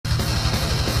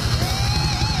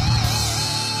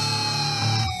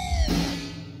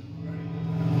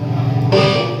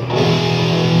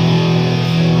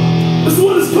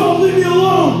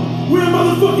We're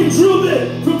motherfucking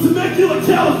Drillbit from Temecula,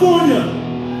 California.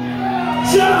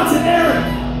 Shout out to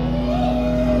Eric.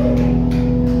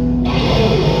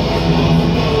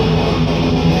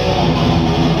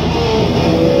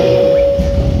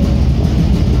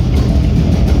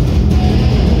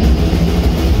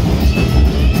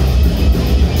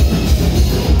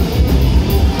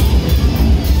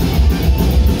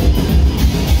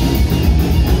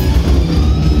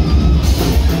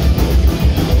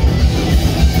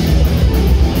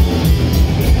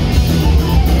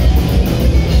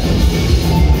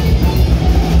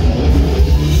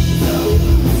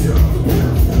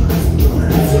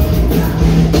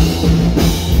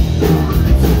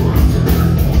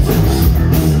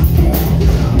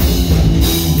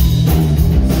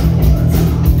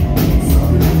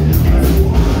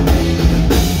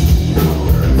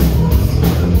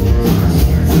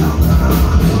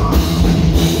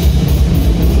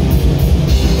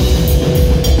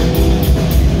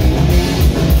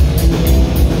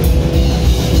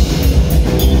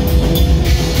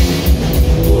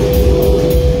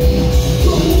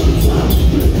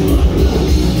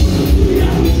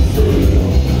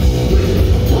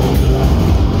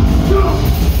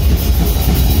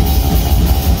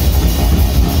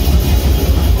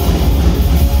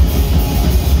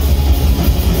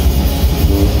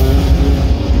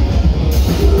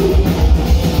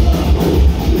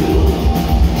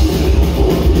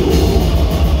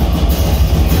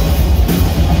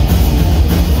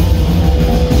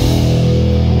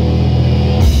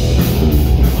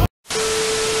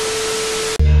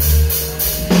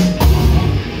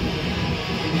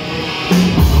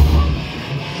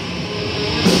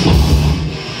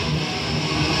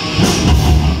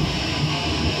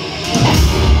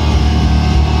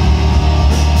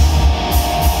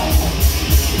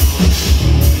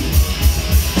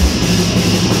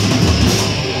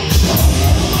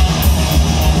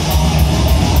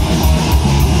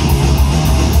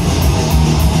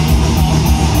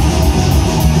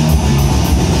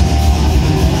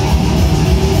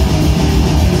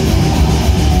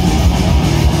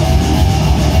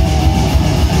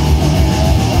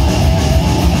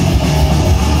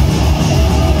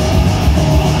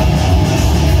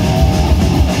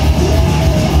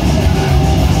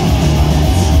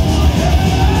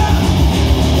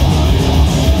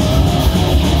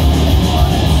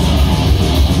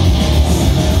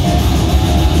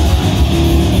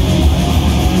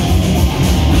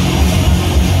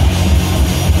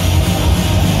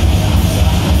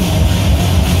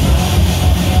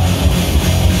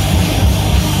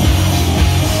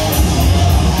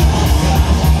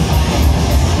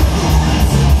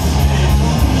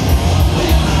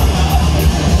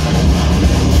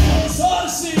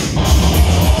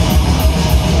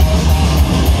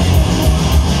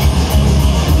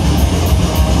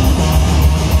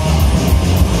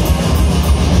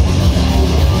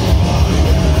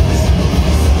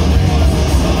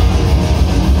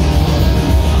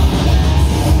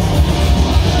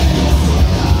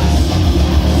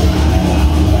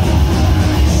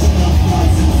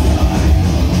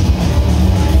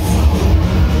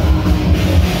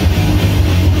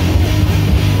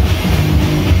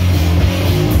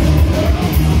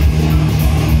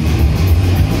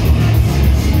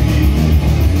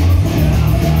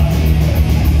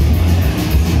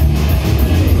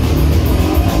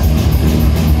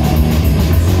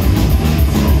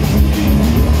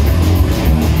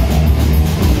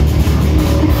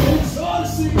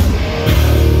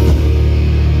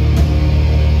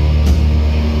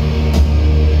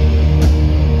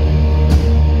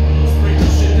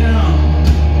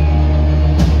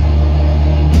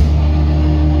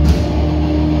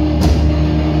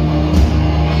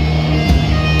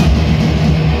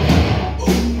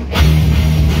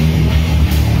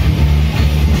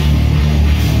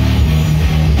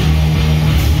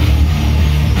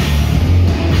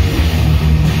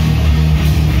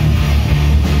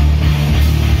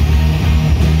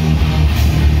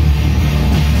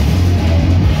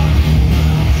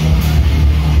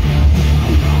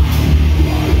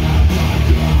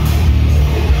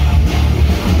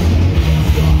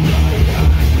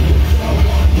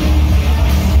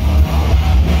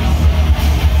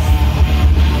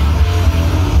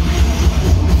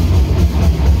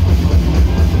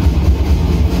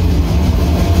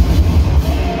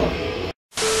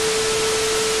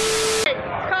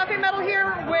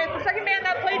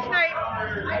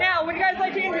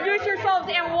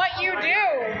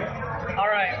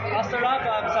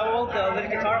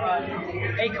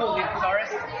 a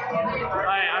co-guitarist.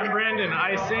 Hi, I'm Brandon.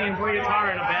 I sing and play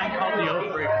guitar in a band called the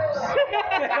Oathbreakers.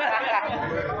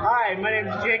 Hi, my name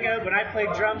is Jacob, and I play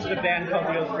drums in a band called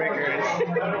the Oathbreakers.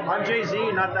 I'm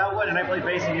Jay-Z, not that one, and I play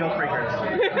bass in the Oathbreakers.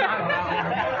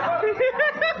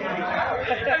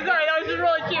 I'm sorry, that was just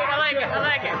really cute. I like it. I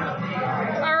like it.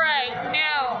 All right,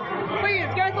 now, please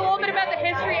give us a little bit about the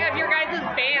history of your guys'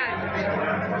 band.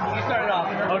 You started off.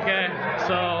 Okay,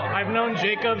 so I've known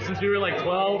Jacob since we were like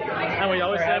 12, and we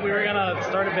always said we were gonna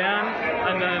start a band.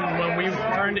 And then when we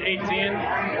turned 18,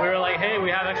 we were like, hey, we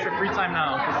have extra free time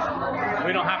now because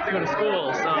we don't have to go to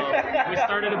school. So we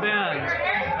started a band,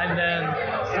 and then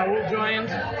Saul joined,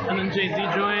 and then Jay-Z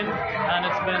joined, and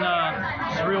it's been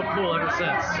just real cool ever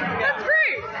since. That's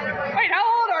great. Wait, how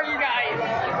old are you guys?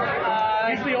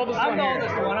 He's the oldest I'm one the here.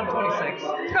 oldest one. I'm 26.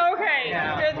 Okay.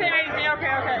 Yeah. You're the same age as me.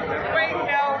 Okay, okay. Wait,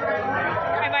 no.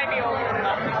 I might be older than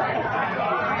that.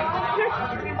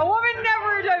 A woman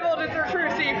never divulges her true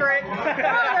secret or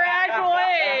her actual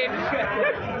age.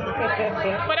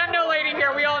 But I'm no lady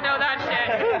here. We all know that shit.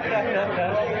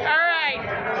 All right.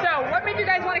 So, what made you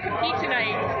guys want to compete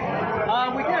tonight?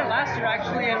 We did it last year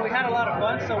actually, and we had a lot of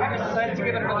fun, so we just decided to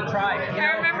give it another try.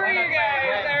 I remember you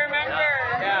guys. I remember.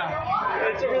 Yeah.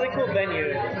 It's a really cool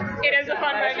venue. It is a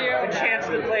fun venue. A chance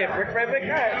to play a brick ribbon?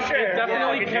 Sure. It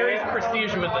definitely carries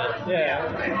prestige with it. Yeah.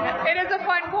 It is a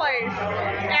fun place.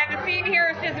 And the scene here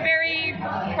is just very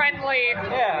friendly.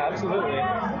 Yeah, absolutely.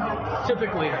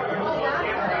 Typically.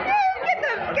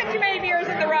 Get too many beers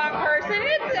in the wrong person.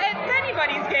 It's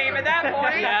anybody's game at that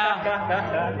point.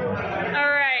 All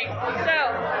right. So,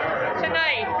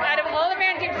 tonight, out of all the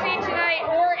bands you've seen tonight,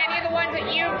 or any of the ones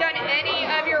that you've done any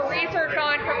of your research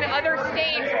on from the other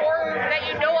states, or that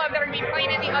you know of that are going to be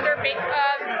playing in the other events,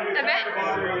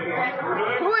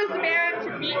 who is the band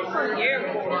to beat for you?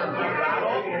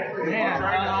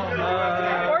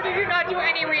 Or did you not do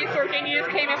any research and you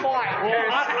just came in blind? Well,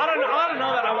 I don't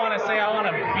know that I want to say I want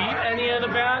to beat any of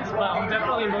the bands, but I'm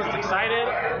definitely most excited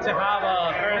to have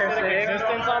a parasitic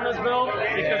existence on this bill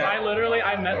because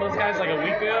I met those guys like a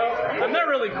week ago, and they're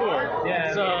really cool.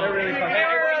 Yeah, so they're really fun.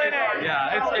 They're really nice.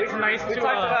 Yeah, it's nice We to.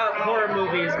 talked about horror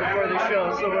movies before the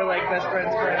show, so we're like best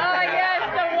friends forever. Yes,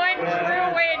 the one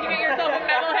true way to get yourself a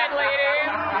metalhead, ladies.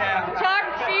 Yeah. Talk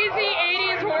cheesy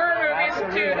 80s horror movies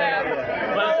to them.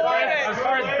 But as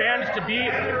far as bands to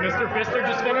beat, Mr. Fister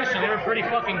just finished, and they were pretty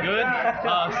fucking good.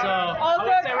 So Also, I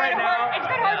would say right now, it's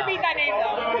kind of hard to beat that name,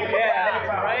 though.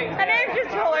 Yeah, right? That name's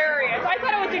just hilarious. I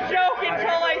thought it was a joke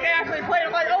until like they actually played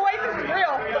it. I'm like, oh wait, this is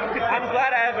real. I'm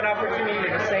glad I have an opportunity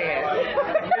to say it.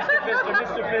 Mr.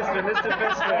 Fister, Mr. Fister, Mr.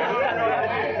 Fister.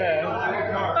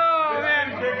 Oh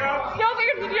man. Still think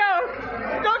it's a joke.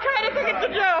 Still kind of think it's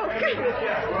a joke.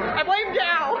 I blame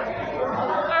Dow.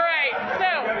 Alright, so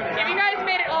if you guys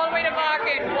made it all the way to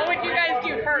Wacken, what would you guys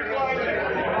do first?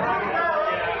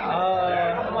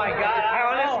 Oh my god.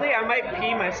 I might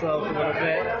pee myself a little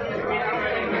bit.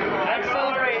 I'd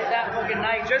celebrate that fucking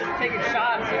night just taking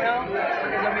shots, you know?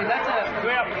 Because, I mean, that's a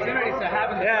great opportunity to have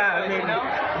in the first place, you know?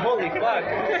 Holy fuck.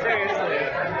 Seriously.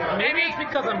 maybe it's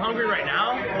because I'm hungry right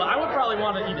now, but I would probably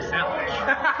want to eat a sandwich. It's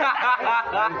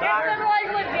some like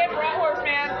legit bratwurst,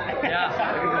 man. Yeah.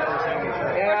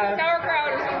 Yeah.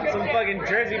 Sauerkraut or some good Some shit. fucking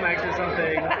Jersey Mikes or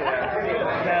something. You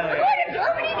went to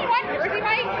Germany and you want Jersey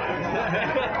Mike?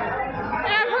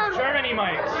 I've heard. Germany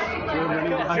mics.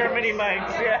 Germany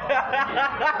Mikes, yeah.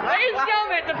 Ladies and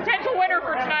gentlemen, the potential winner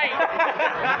for tonight.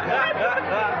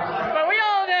 But we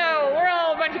all know we're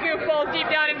all a bunch of goofballs deep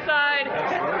down inside.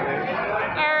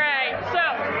 Alright, so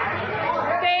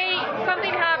say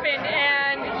something happened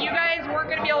and you guys weren't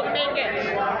going to be able to make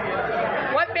it.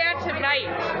 What band tonight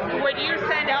would you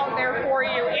send out there for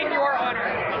you in your honor?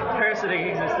 Parasitic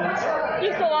existence.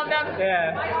 You still love them?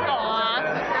 Yeah. Aww.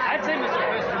 I'd say Mr.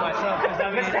 Fister myself, because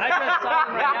I mean, I just saw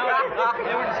them right now.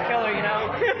 They were just killer, you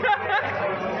know?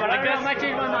 But I guess I might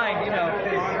change my mind, you know.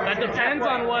 That depends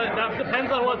on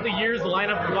what the year's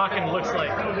lineup of Wacken looks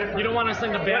like. You don't want to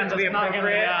send a band that's not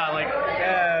gonna, Yeah,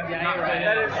 not right.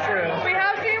 that is true. We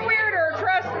have seen weirder,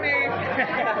 trust me.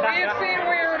 We have seen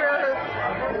weirder.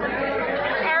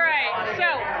 Alright, so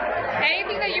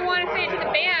anything that you want to say to the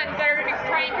bands that are going to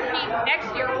try and compete next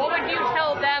year, what would you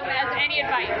tell them as any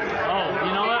advice? Oh,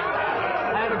 you know what?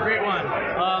 I have a great one.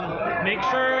 Make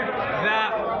sure that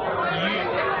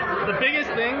the biggest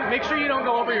thing, make sure you don't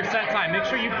go over your set time. Make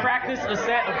sure you practice a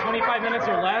set of 25 minutes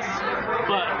or less,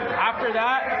 but after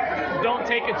that, don't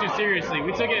take it too seriously.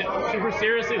 We took it super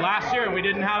seriously last year and we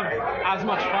didn't have as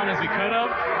much fun as we could have.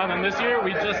 And then this year,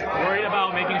 we just worried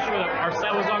about making sure that our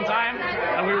set was on time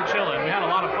and we were chilling. We had a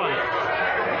lot of fun.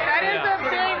 That is a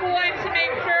big one to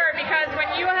make sure, because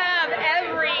when you have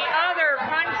every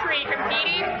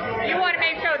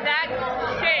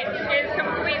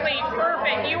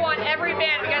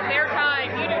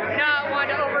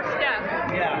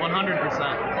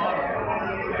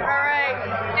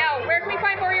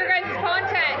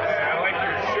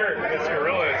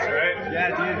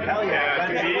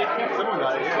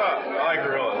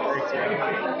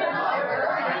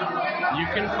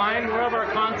can find more of our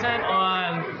content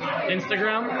on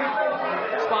Instagram,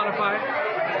 Spotify,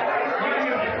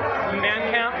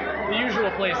 Bandcamp, the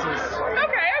usual places.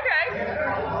 Okay.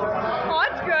 Well,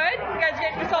 that's good. You guys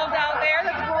getting yourselves out there.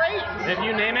 That's great. If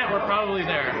you name it, we're probably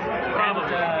there.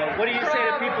 Probably. What do you say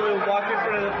to people who walk in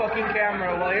front of the fucking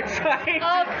camera while you're trying?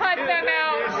 I'll cut them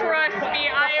out. Trust me,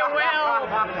 I will.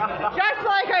 Just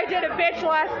like I did a bitch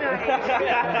last night.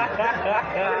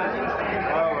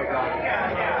 Oh my god.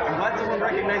 I'm glad someone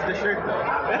recognized the shirt though.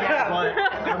 But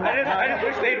I just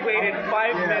wish they'd waited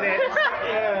 5 minutes.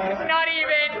 Yeah. Not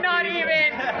even.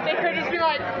 They could just be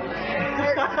like.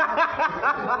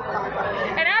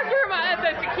 And after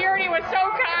the security was so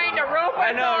kind to rope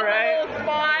us off the whole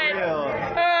spot.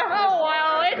 Oh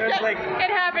well,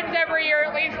 it happens every year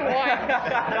at least once.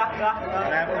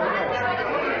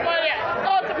 But yeah,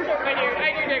 awesome short video.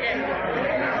 I do dig it.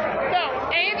 So,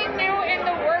 anything new in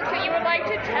the works that you would like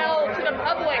to tell to the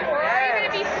public, or are you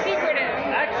going to be secretive?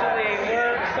 Actually,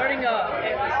 we're starting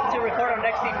to record our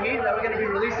next EP that we're going to be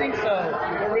releasing, so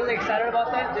we're really excited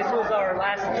about that. This was our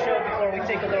last show before we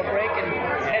take a little break and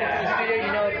head into the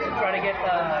studio, to try to get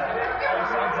all the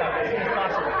songs out as soon as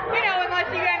possible.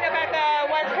 Unless you end up at the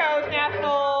West Coast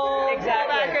National, all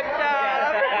that good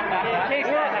stuff. In case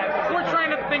that happens. We're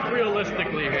trying to think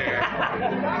realistically here.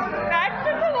 That's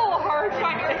just a little harsh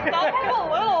on yourself. Have a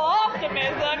little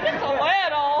optimism, just a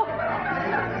little.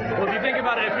 Well, if you think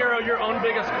about it, if you're your own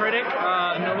biggest critic,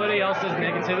 nobody else's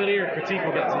negativity or critique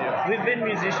will get to you. We've been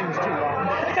musicians too long.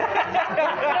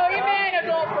 No, you've been an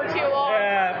adult for too long.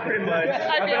 Yeah, pretty much.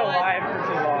 I've been alive for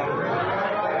too long.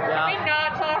 Can we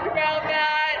not talk about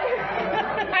that?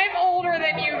 I'm older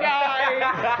than you guys.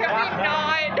 Can we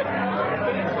not?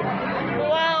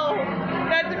 Well,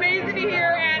 that's amazing to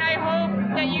hear, and I hope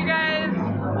that you guys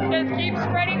just keep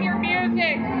spreading your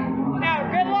music. Now,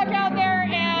 good luck out there,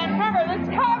 and remember, this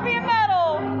is Coffee and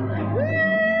Metal.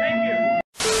 Thank you.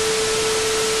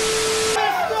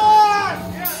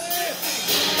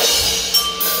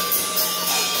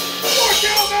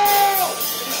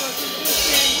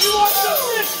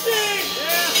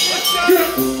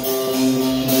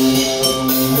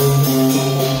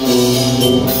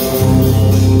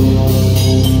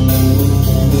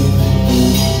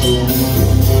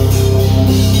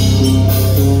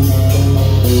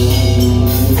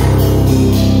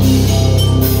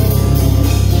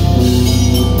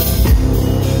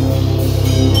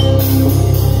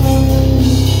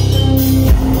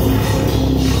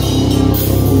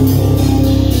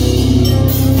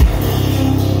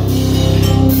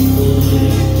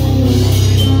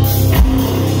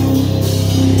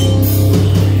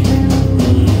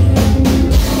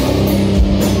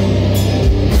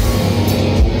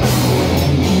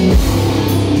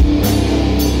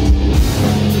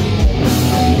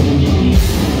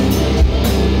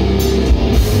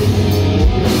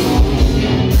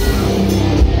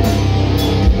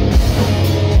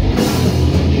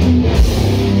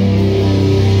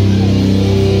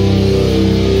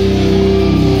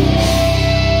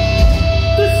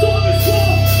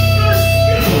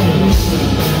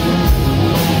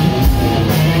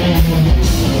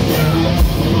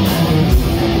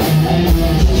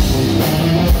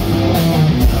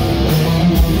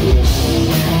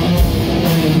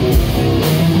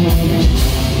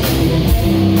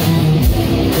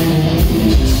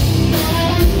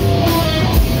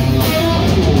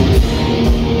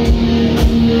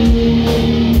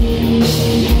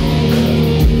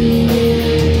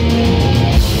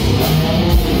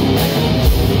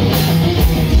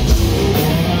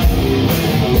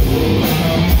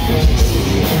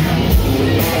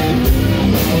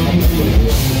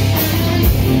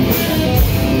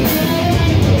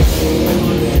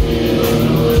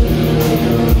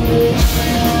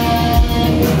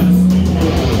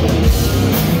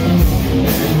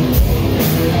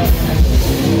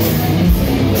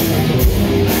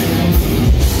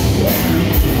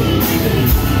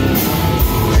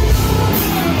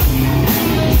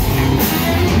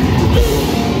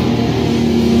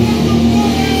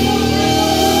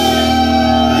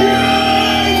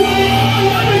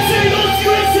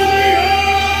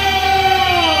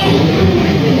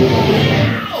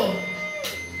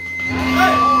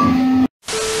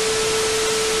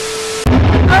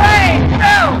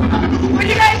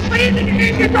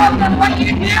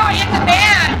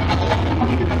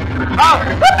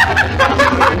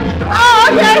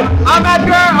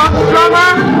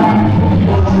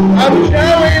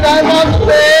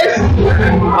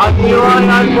 We want the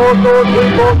 9 vocals,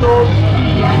 3 vocals.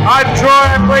 I'm Troy,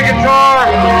 I play guitar.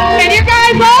 And you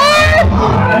guys are?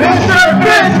 Mr.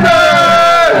 Fisker!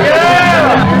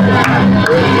 Yeah!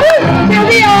 To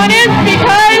be honest,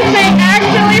 because they actually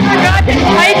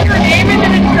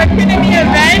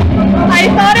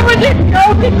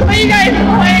what you guys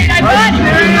played. I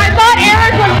thought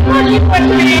Eric was fucking with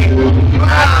me.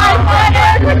 I thought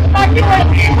Eric was fucking with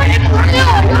me, but it's real.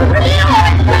 It's real.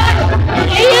 It's not.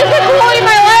 He isn't pulling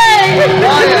my leg.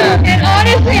 And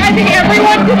honestly, I think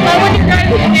everyone could love what you guys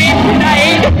are saying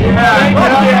tonight.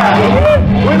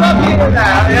 We love you for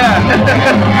that,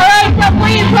 Alright, so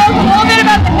please tell us a little bit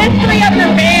about the history of your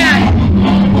band.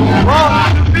 Well,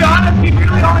 to be honest, we've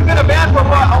really only been a band for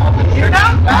what, almost a year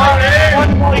now?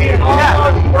 Almost 1 year.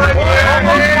 Almost 1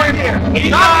 year.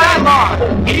 Not that long.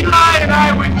 Eli and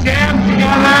I would jam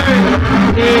together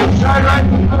and started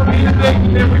writing some music,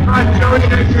 and then we brought Joey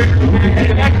next year.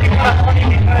 And it actually was funny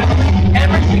because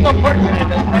every single person in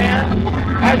this band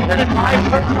has been in my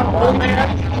personal whole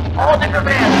band. All different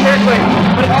bands, seriously.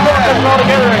 But it's cool to all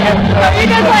together again. So you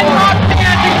just like rock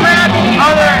bands and grab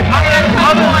Other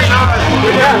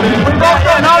we've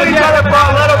also known each other for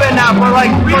a little bit now, for like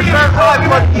 3 years, for like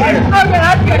 4 years. Okay,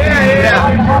 that's good.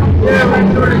 Yeah, we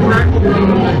sort of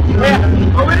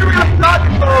but we didn't really talk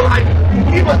until like,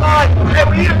 he was like, hey,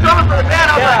 we need a drummer for the band.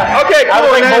 I was like, okay,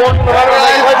 cool,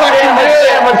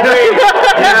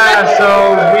 yeah,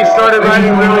 so we started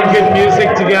writing really good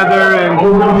music together and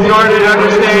started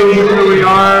understanding who we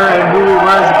are and who we were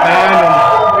as a band,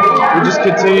 and we just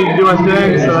continue to do our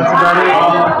thing, so that's about it.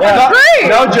 That's great!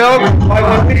 No joke, like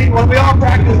when we all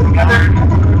practice together,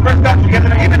 we first got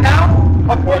together, even now,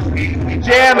 of course we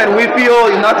jam and we feel,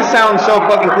 not to sound so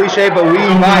fucking cliche, but we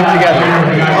vibe together.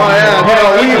 Oh yeah,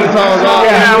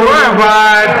 we're a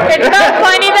vibe. It's about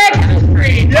finding that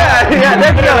chemistry. Yeah,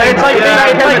 definitely. It's like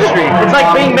being chemistry. It's like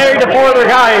being married to 4 other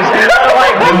guys.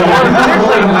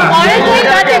 Honestly,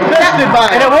 that's exactly.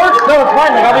 And it works. No, it's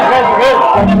fine. Like all these guys are good.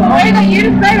 The way that you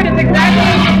describe it is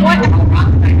exactly what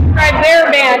describe their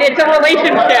band. It's a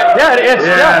relationship. Yeah,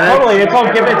 totally. It's all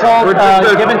give and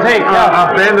take.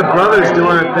 A band of brothers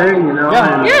doing a thing, you know.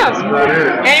 Yeah. That's about it.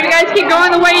 And if you guys keep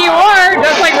going the way you are,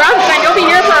 just like Rammstein, you'll be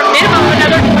here for a minimum of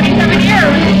another 27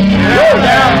 years.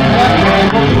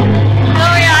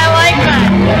 Oh yeah, I like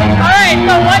that. Alright,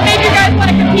 so what made you guys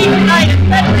want to compete tonight,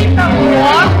 especially from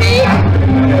Milwaukee?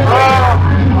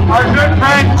 Our good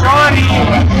friend Johnny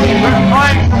was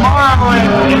playing tomorrow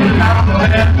in the Metal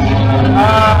Band.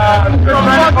 Good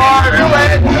friend of ours.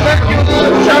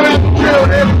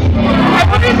 I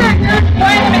believe they're good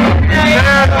friends tonight.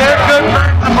 They're good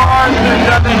friends of ours,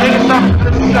 and they hit us up with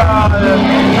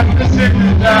this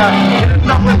hit us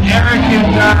up with Eric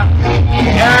and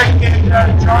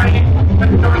Johnny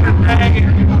been doing the thing,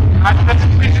 and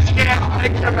we just can't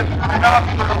take them enough.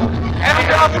 And we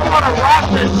also want to rock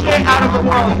the shit out of the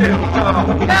world too. So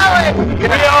we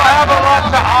all have a lot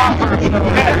to offer. So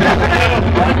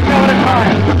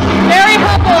Very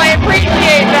humble, I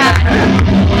appreciate that.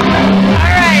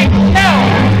 Alright, so,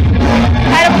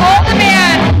 out of all the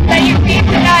bands that you've seen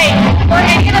tonight, or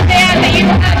any of the bands that you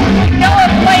know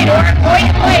have played or are going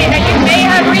to play that you may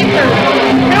have researched,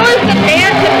 who is the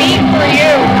band to beat for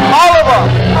you? all of them.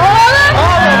 All of them?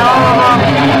 All of them.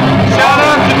 Shout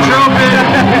out to Drillbit.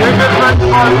 They're good friends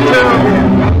of ours too.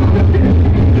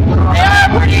 They are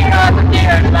pretty awesome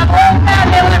dudes. I'm a little sad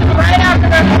they left right after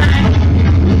their time.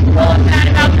 A little sad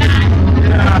about that.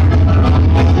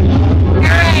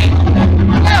 Alright,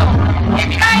 so, if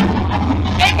you guys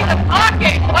make it a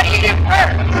pocket, what do you do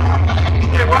first?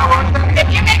 If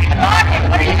you make it a pocket,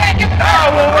 what are you going to do first?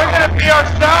 Oh, well, we're going to be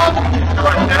ourselves, do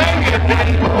our thing, and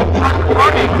start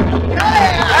recording.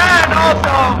 And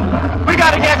also, we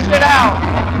got to get shit out.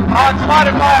 On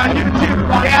Spotify, on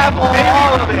YouTube, on Apple,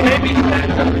 all of it. Maybe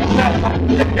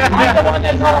I'm the one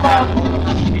that's all about,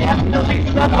 we have to release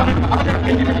stuff on it 150%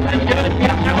 good. We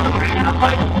have to know right now,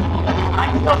 like,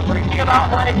 I'm still freaking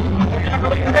about, like, we're going to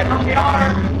release it from the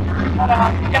honor.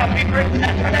 Yeah, we bring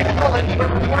that for next college.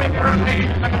 We're recording early.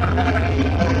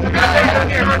 We're going to take it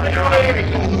here early.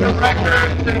 The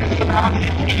records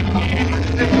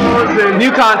and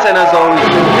new content as always.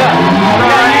 Yeah.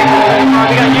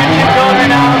 We got YouTube going right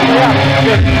now. Yeah.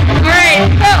 Good. Alright,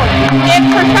 so, if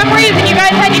for some reason you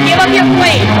guys had to give up your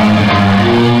place,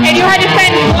 and you had to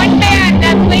send one band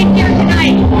that played here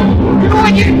tonight, who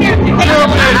would you choose to take the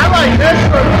place? I like this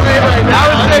one. I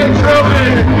would say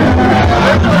Drillbit.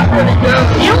 This one's pretty good.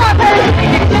 You want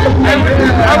personally to choose?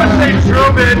 I would say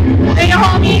Drillbit. They your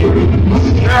homies?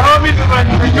 They're homies, but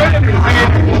they're good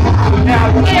entertainers.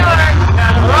 They are.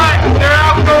 Right, they're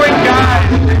outgoing guys.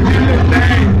 They do their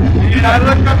thing. And I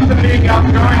look up to being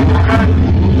outgoing because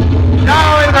not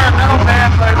only they're a metal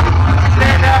band, but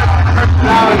stand out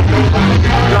personality.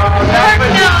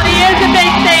 Personality is a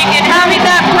big thing, and having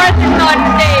that presence on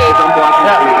stage.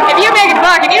 If you make it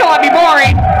fucking, you don't want to be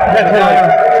boring.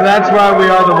 So that's why we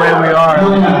are the way we are.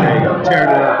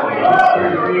 Tearing it up.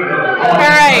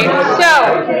 Alright.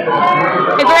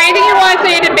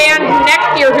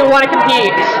 want to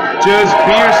compete? Just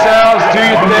be yourselves, do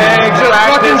your thing, just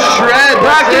fucking shred.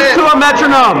 Practice to a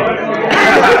metronome.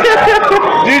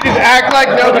 Dude, just act like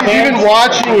nobody's even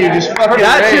watching you. Just fucking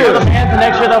That rage. too. The fans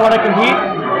next year that want to compete.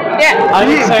 Yeah. I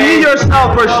would say Be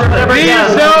yourself for sure. Be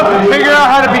yourself and figure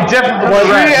out how to be different from the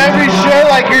Treat rest. every show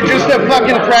like you're just at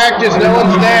fucking practice. No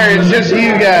one's there. It's just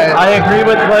you guys. I agree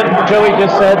with what Joey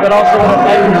just said, but also what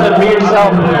Edwin said, be yourself.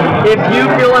 If you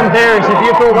feel embarrassed, if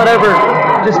you feel whatever,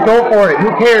 just go for it. Who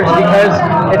cares? Because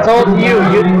it's all to you.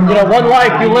 You know, one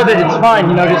life, you live it. It's fine.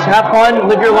 You know, just have fun,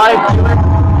 live your life.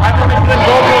 I've been doing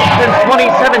vocals since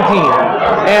 2017,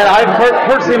 and I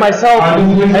personally myself, as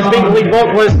being the lead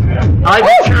vocalist, I've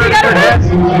experienced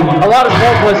a lot of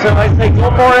vocalists, so I say go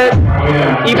for it.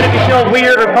 Even if you feel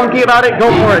weird or funky about it,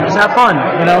 go for it. Just have fun,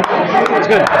 you know? It's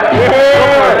good.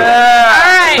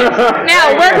 Alright,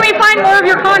 now where can we find more of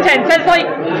your content?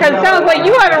 Because it sounds like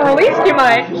you haven't released too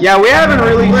much. Yeah, we haven't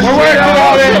released. We're working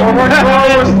on it.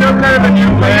 We're still kind of a new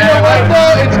But you know what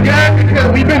though? It's good because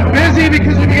we've been busy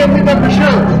because we get picked up for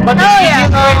shows. But the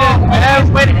easiest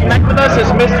way to connect with us is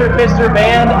Mr. Fister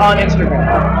Band on Instagram.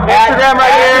 Instagram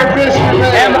right here. MISTER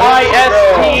Band.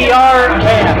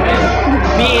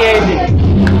 BAD.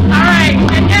 Alright,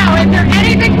 and now is there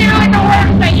anything new in the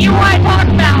works that you want to talk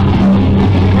about?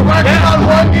 We're working on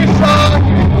one new song.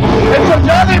 It's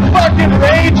another fucking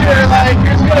rager. Like,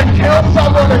 you're just gonna kill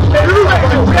someone or shoot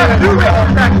someone. We have two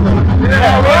ragers actually.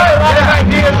 Yeah, we have a lot of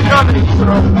ideas coming.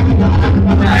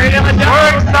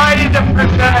 We're excited to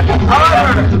present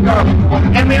our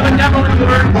and we have a demo in the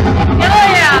works. Oh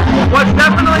yeah. What's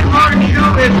definitely more new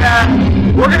is that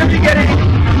we're going to be getting,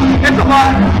 it's a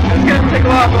lot, it's going to take a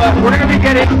lot, but we're going to be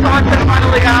getting content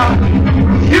finally out.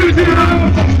 YouTube,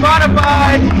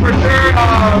 Spotify, for sure,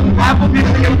 Apple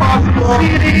Music if possible.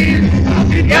 CDs,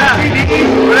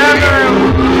 whatever.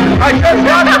 I just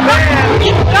got the band.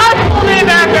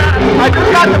 I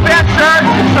just got the band shirt,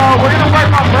 so we're going to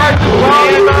work on merch as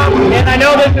well. And I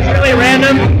know this is really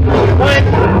random, but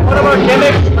one of our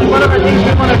gimmicks, like one of our things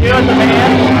we want to do as a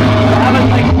band, have us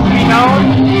like be known,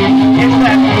 is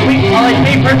that like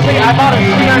me personally, I bought a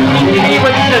CRT TV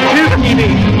with the tube TV.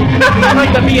 It's like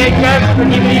the VHS, the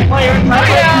DVD player.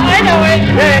 Yeah, I know it.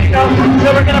 Yeah, you know, so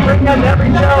we're gonna bring out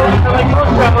every show, like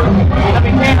most shows, that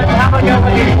we can have like a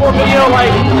cool video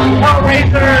like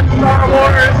Hellraiser, Star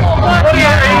Wars,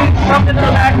 something in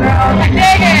the background. I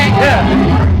dig it. Yeah.